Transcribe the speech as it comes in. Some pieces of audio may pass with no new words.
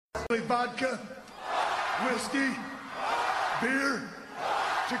Vodka, whiskey, beer,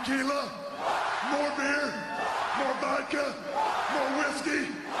 tequila, more beer, more vodka, more whiskey,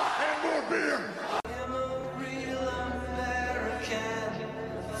 and more beer. I am a real American,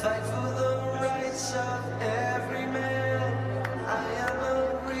 fight for the rights of every man. I am a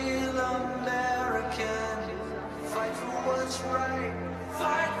real American, fight for what's right,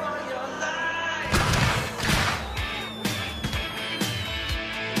 fight for your life.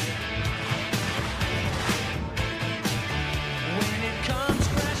 When it comes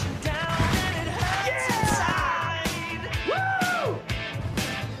crashing down and it hurts inside. Woo!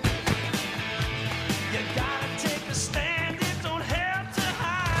 You gotta take a stand, it don't have to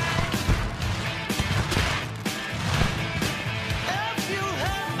hide. If you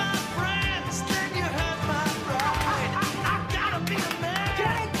hurt my friends, then you hurt my pride. I gotta be a man,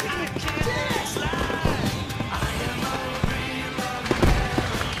 I can't slide. I am a real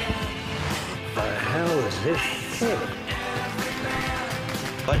American. The hell is this shit?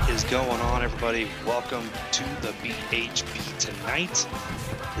 What is going on, everybody? Welcome to the BHB Tonight.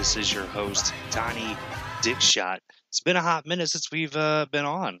 This is your host, Donny Dickshot. It's been a hot minute since we've been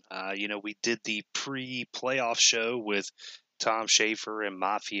on. We did the pre-playoff show with Tom Schaefer and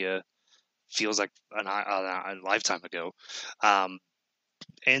Mafia. Feels like a lifetime ago.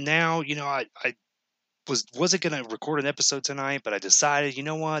 And now, I wasn't going to record an episode tonight, but I decided, you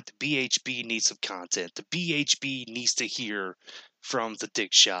know what? The BHB needs some content. The BHB needs to hear from the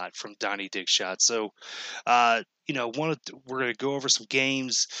Dickshot, from Donny Dickshot. So, we're going to go over some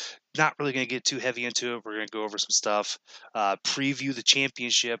games. Not really going to get too heavy into it. We're going to go over some stuff, preview the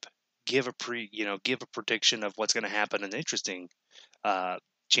championship, give a prediction of what's going to happen, an interesting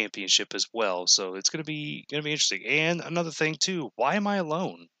championship as well. So it's going to be interesting. And another thing too, why am I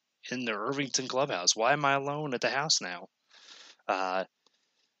alone in the Irvington clubhouse? Why am I alone at the house now?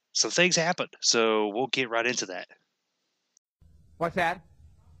 Some things happened, so we'll get right into that. What's that?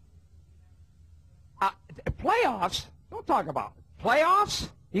 Playoffs? Don't talk about it. Playoffs?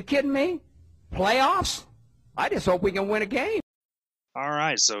 You kidding me? Playoffs? I just hope we can win a game. All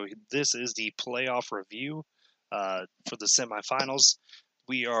right, so this is the playoff review for the semifinals.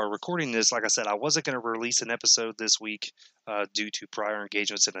 We are recording this. Like I said, I wasn't going to release an episode this week due to prior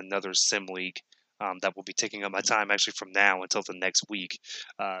engagements in another sim league that will be taking up my time actually from now until the next week.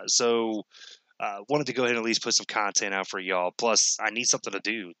 So wanted to go ahead and at least put some content out for y'all. Plus, I need something to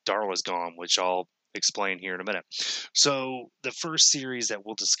do. Darla's gone, which I'll explain here in a minute. So the first series that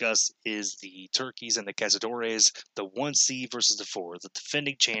we'll discuss is the Turkeys and the Cazadores, the 1 seed versus the 4, the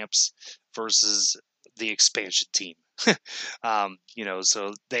defending champs versus the expansion team.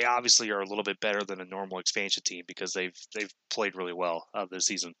 So they obviously are a little bit better than a normal expansion team because they've played really well this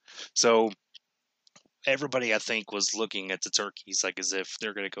season. So everybody, I think, was looking at the Turkeys like as if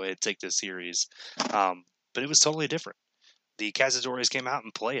they're going to go ahead and take this series. But it was totally different. The Cazadores came out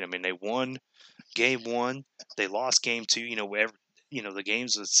and played. I mean, they won game 1. They lost game 2. The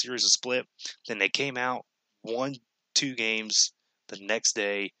games, the series was split. Then they came out, won 2 games the next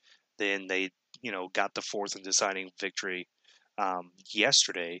day. Then they, got the 4th and deciding victory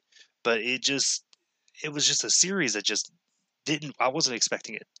yesterday. But it was just a series that just I wasn't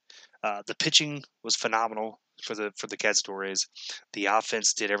expecting it. The pitching was phenomenal for the Cazadores. The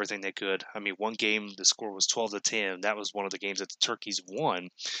offense did everything they could. I mean, one game the score was 12-10. That was one of the games that the Turkeys won,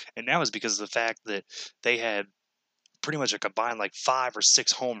 and that was because of the fact that they had pretty much a combined like 5 or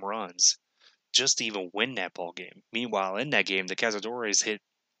 6 home runs just to even win that ball game. Meanwhile, in that game, the Cazadores hit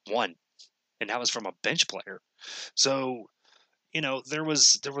 1, and that was from a bench player. So, there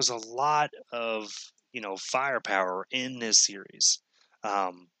was a lot of firepower in this series.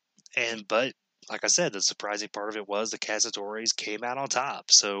 But like I said, the surprising part of it was the Cazadores came out on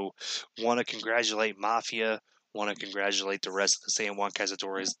top. So want to congratulate Mafia, want to congratulate the rest of the San Juan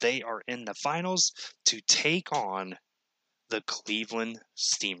Cazadores. They are in the finals to take on the Cleveland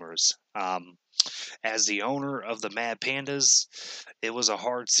Steamers. As the owner of the Mad Pandas, it was a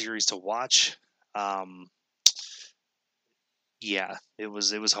hard series to watch. It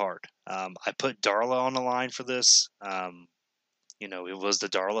was hard. I put Darla on the line for this. It was the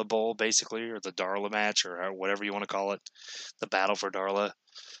Darla Bowl, basically, or the Darla match, or whatever you want to call it, the battle for Darla.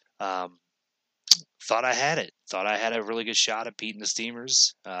 Thought I had it. Thought I had a really good shot at beating the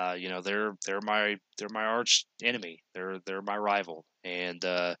Steamers. They're my arch enemy. They're my rival, and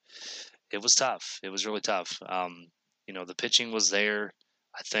it was tough. It was really tough. The pitching was there.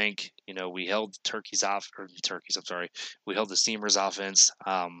 I think we held we held the Steamers offense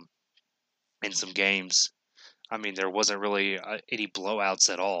in some games. I mean, there wasn't really any blowouts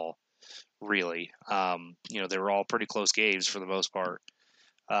at all, really. They were all pretty close games for the most part.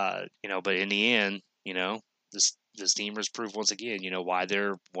 But in the end, the Steamers proved once again, why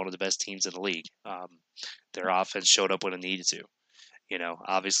they're one of the best teams in the league. Their offense showed up when it needed to.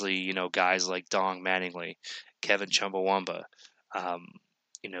 Obviously, guys like Dong Mattingly, Kevin Chumbawamba,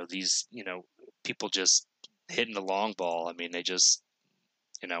 these, people just hitting the long ball. I mean, they just,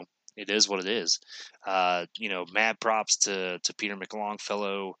 it is what it is. Mad props to Peter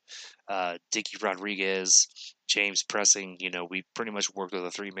McLongfellow, Dickie Rodriguez, James Pressing. We pretty much worked with a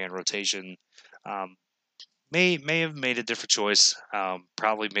 3-man rotation. May have made a different choice.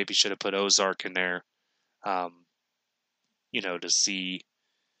 Probably maybe should have put Ozark in there. To see,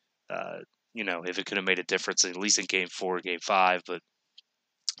 if it could have made a difference, at least in Game 4, Game 5. But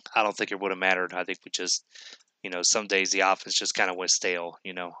I don't think it would have mattered. I think we just, some days the offense just kind of went stale.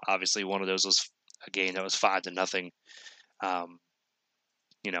 Obviously one of those was a game that was 5-0.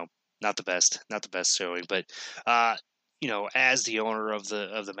 Not the best showing. But as the owner of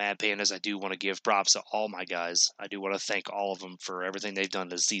the Mad Pandas, I do want to give props to all my guys. I do want to thank all of them for everything they've done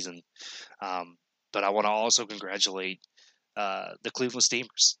this season. But I want to also congratulate the Cleveland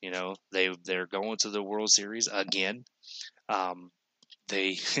Steamers. They're going to the World Series again.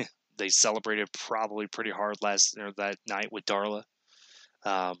 They they celebrated probably pretty hard that night with Darla.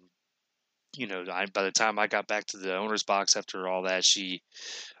 By the time I got back to the owner's box after all that, she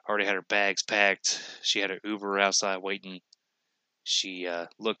already had her bags packed. She had her Uber outside waiting. She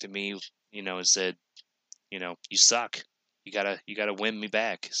looked at me, and said, "You suck. You gotta win me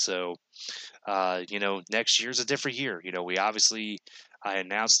back." So, next year's a different year. I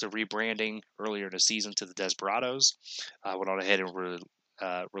announced the rebranding earlier in the season to the Desperados. I went on ahead and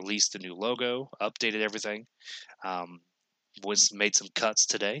released the new logo, updated everything. Made some cuts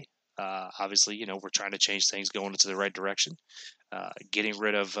today. Obviously, we're trying to change things going into the right direction. Getting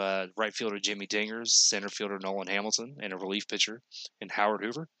rid of right fielder Jimmy Dingers, center fielder Nolan Hamilton, and a relief pitcher in Howard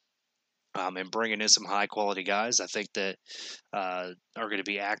Hoover. And bringing in some high-quality guys, I think that are going to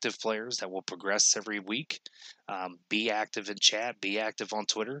be active players that will progress every week. Be active in chat, be active on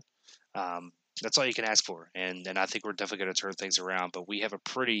Twitter. That's all you can ask for, and I think we're definitely going to turn things around. But we have a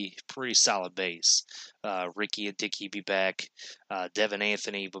pretty solid base. Ricky and Dickey be back. Devin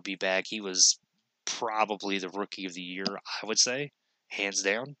Anthony will be back. He was probably the rookie of the year, I would say, hands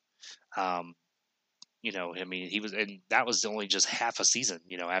down. He was, and that was only just half a season,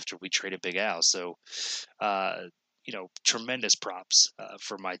 after we traded Big Al. So, tremendous props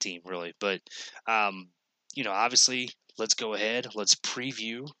for my team, really. But, obviously, let's go ahead. Let's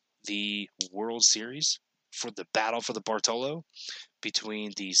preview the World Series for the battle for the Bartolo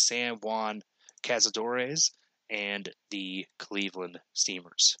between the San Juan Cazadores and the Cleveland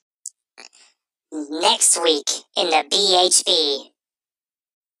Steamers. Next week in the BHB.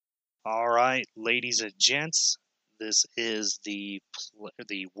 All right, ladies and gents, this is the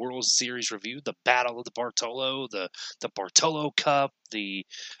World Series review, the Battle of the Bartolo, the Bartolo Cup, the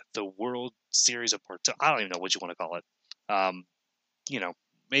World Series of Bartolo. I don't even know what you want to call it.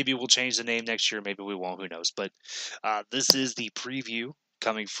 Maybe we'll change the name next year. Maybe we won't. Who knows? But this is the preview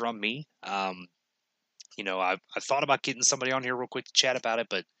coming from me. I thought about getting somebody on here real quick to chat about it,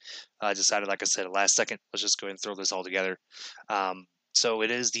 but I decided, like I said, at last second, let's just go ahead and throw this all together. So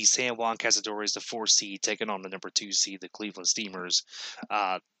it is the San Juan Cazadores, the 4 seed, taking on the number 2 seed, the Cleveland Steamers.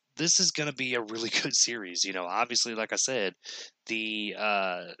 This is going to be a really good series. Obviously, like I said, the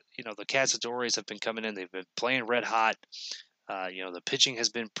Cazadores have been coming in. They've been playing red hot. The pitching has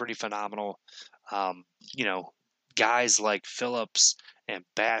been pretty phenomenal. Guys like Phillips and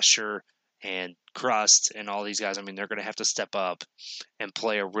Basher and Crust and all these guys, they're going to have to step up and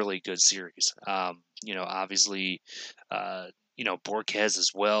play a really good series. Obviously, Borquez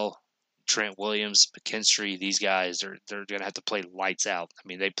as well, Trent Williams, McKinstry, these guys, they're going to have to play lights out.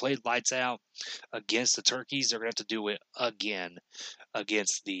 They played lights out against the Turkeys. They're going to have to do it again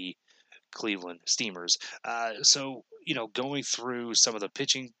against the Cleveland Steamers. So, going through some of the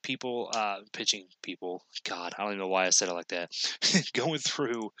pitching people, God, I don't even know why I said it like that. Going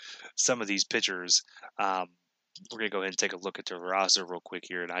through some of these pitchers, we're going to go ahead and take a look at the roster real quick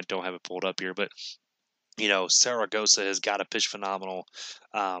here, and I don't have it pulled up here, but Saragosa has got to pitch phenomenal.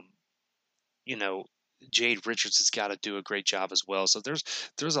 Jade Richards has got to do a great job as well. So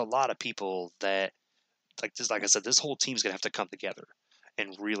there's a lot of people that, like I said, this whole team's gonna have to come together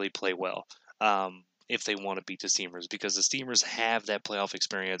and really play well if they want to beat the Steamers, because the Steamers have that playoff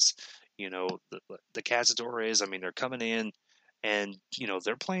experience. The Cazadores, they're coming in and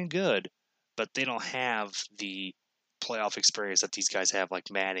they're playing good, but they don't have the playoff experience that these guys have, like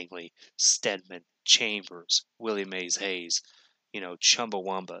Mattingly, Stedman, Chambers, Willie Mays Hayes,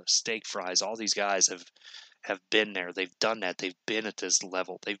 Chumbawamba, Steak Fries. All these guys have have been there. They've done that. They've been at this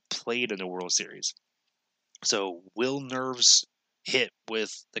level. They've played in the World Series. So will nerves hit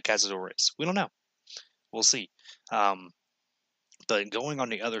with the Cazadores? We don't know. We'll see. But going on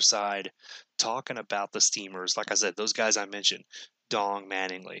the other side, talking about the Steamers, like I said, those guys I mentioned, Dong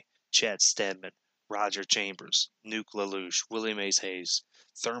Mattingly, Chet Steadman, Roger Chambers, Nuke LaLoosh, Willie Mays Hayes,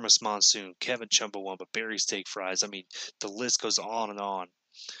 Thermos Monsoon, Kevin Chumbawamba, Barry Steak Fries. I mean, the list goes on and on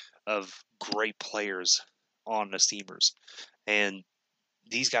of great players on the Steamers. And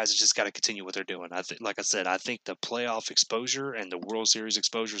these guys have just got to continue what they're doing. Like I said, I think the playoff exposure and the World Series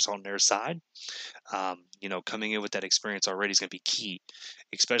exposure is on their side. Coming in with that experience already is going to be key,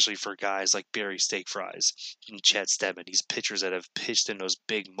 especially for guys like Barry Steak Fries and Chet Steadman, these pitchers that have pitched in those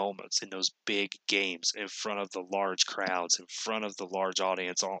big moments, in those big games, in front of the large crowds, in front of the large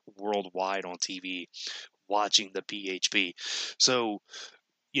audience worldwide on TV, watching the BHB. So,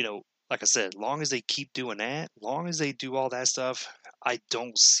 like I said, long as they keep doing that, long as they do all that stuff, I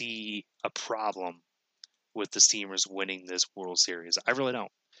don't see a problem with the Steamers winning this World Series. I really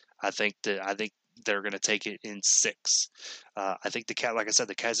don't. I think they're going to take it in 6. I think like I said,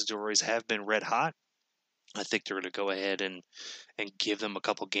 the Cazadores have been red hot. I think they're going to go ahead and give them a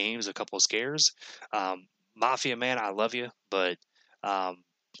couple games, a couple of scares. Mafia man, I love you, but I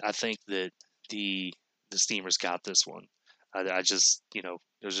think that the Steamers got this one. I just,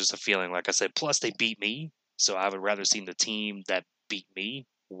 there's just a feeling, like I said, plus they beat me, so I would rather see the team that beat me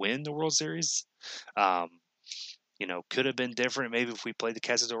win the World Series. Could have been different maybe if we played the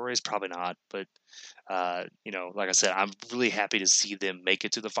Cazadores, probably not, but, like I said, I'm really happy to see them make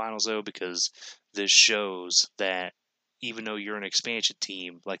it to the finals, though, because this shows that even though you're an expansion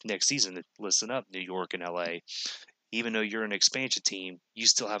team, like next season, listen up, New York and LA, even though you're an expansion team, you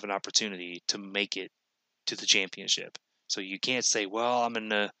still have an opportunity to make it to the championship. So you can't say, well, I'm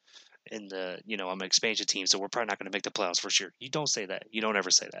I'm an expansion team, so we're probably not going to make the playoffs for sure. You don't say that. You don't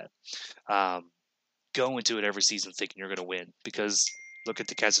ever say that. Go into it every season thinking you're going to win, because look at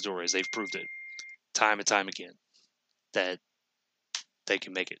the Cazadores. They've proved it time and time again that they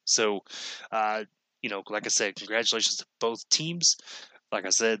can make it. So, like I said, congratulations to both teams. Like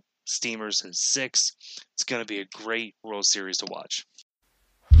I said, Steamers in 6. It's going to be a great World Series to watch.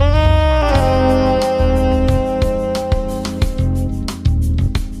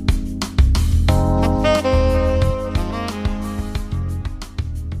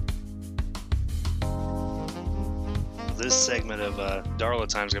 This segment of Darla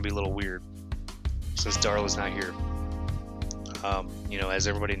Time is going to be a little weird since Darla's not here. As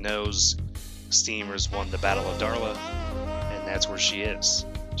everybody knows, Steamers won the Battle of Darla, and that's where she is.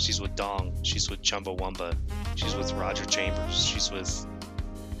 She's with Dong. She's with Chumbawamba. She's with Roger Chambers. She's with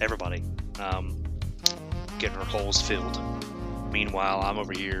everybody, getting her holes filled. Meanwhile, I'm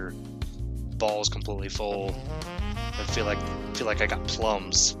over here, balls completely full. I feel like I got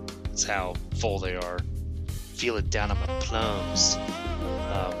plums. That's how full they are. Feel it down on my plums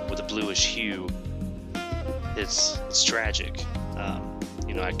with a bluish hue. It's tragic.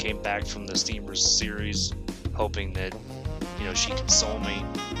 I came back from the Steamers series hoping that she'd console me,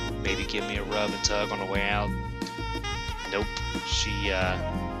 maybe give me a rub and tug on the way out. Nope. She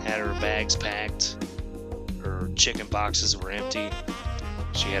had her bags packed. Her chicken boxes were empty.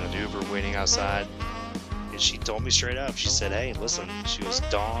 She had an Uber waiting outside, and she told me straight up. She said, "Hey, listen," she was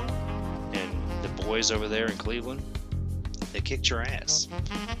Dawn and the boys over there in Cleveland, they kicked your ass.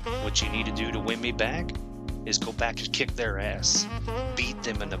 What you need to do to win me back is go back and kick their ass. Beat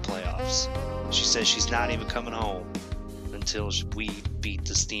them in the playoffs. She says she's not even coming home until we beat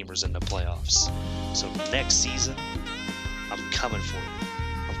the Steamers in the playoffs. So next season, I'm coming for you.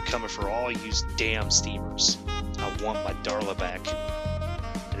 I'm coming for all you damn Steamers. I want my Darla back.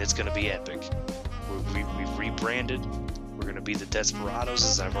 And it's going to be epic. We've rebranded. We're going to be the Desperados,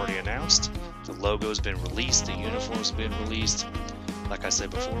 as I've already announced. The logo's been released. The uniform's been released. Like I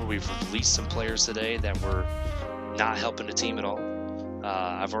said before, we've released some players today that were not helping the team at all.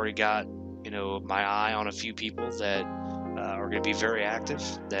 I've already got, my eye on a few people that are going to be very active,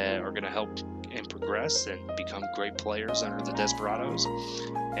 that are going to help and progress and become great players under the Desperados,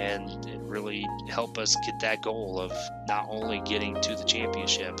 and really help us get that goal of not only getting to the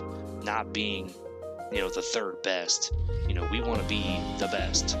championship, not being, the third best. We want to be the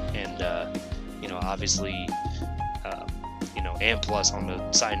best, and obviously, and plus on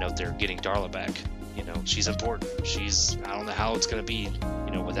the side note there, getting Darla back. She's important. I don't know how it's going to be,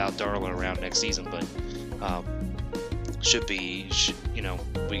 without Darla around next season, but should be,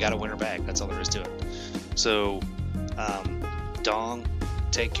 we got to win her back. That's all there is to it. So, Dong,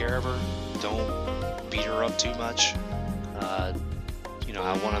 take care of her. Don't beat her up too much.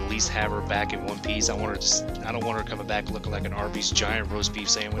 I want to at least have her back in one piece. I don't want her coming back looking like an Arby's giant roast beef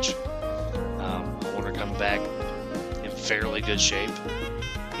sandwich. I want her coming back in fairly good shape.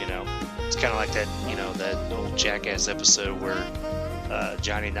 It's kind of like that, that old Jackass episode where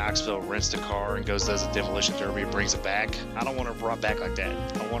Johnny Knoxville rents the car and does a demolition derby and brings it back. I don't want her brought back like that.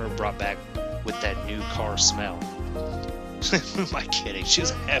 I want her brought back with that new car smell. Who am I kidding? She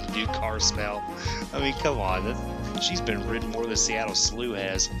doesn't have a new car smell. I mean, come on. She's been ridden more than Seattle Slew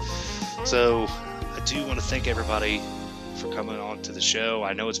has. So I do want to thank everybody for coming on to the show.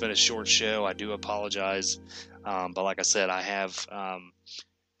 I know it's been a short show. I do apologize. But like I said, I have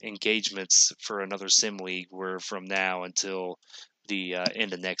engagements for another sim league where from now until the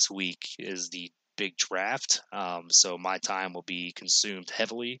end of next week is the big draft. So my time will be consumed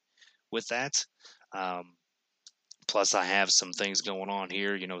heavily with that. Plus I have some things going on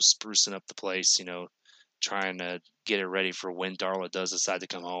here, sprucing up the place, trying to get it ready for when Darla does decide to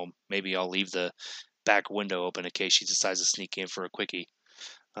come home. Maybe I'll leave the back window open in case she decides to sneak in for a quickie.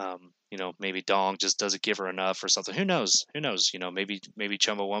 Maybe Dong just doesn't give her enough or something. Who knows? Maybe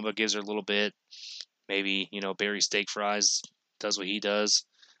Chumbawamba gives her a little bit. Maybe, Barry Steak Fries does what he does.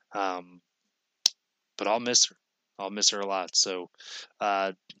 But I'll miss her. I'll miss her a lot. So,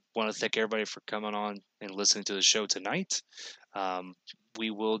 want to thank everybody for coming on and listening to the show tonight. I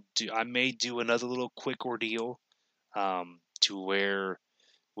may do another little quick ordeal, to where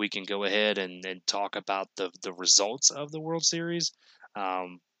we can go ahead and talk about the results of the World Series.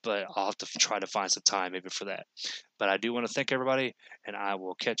 But I'll have to try to find some time maybe for that. But I do want to thank everybody, and I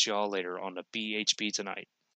will catch you all later on the BHB Tonight.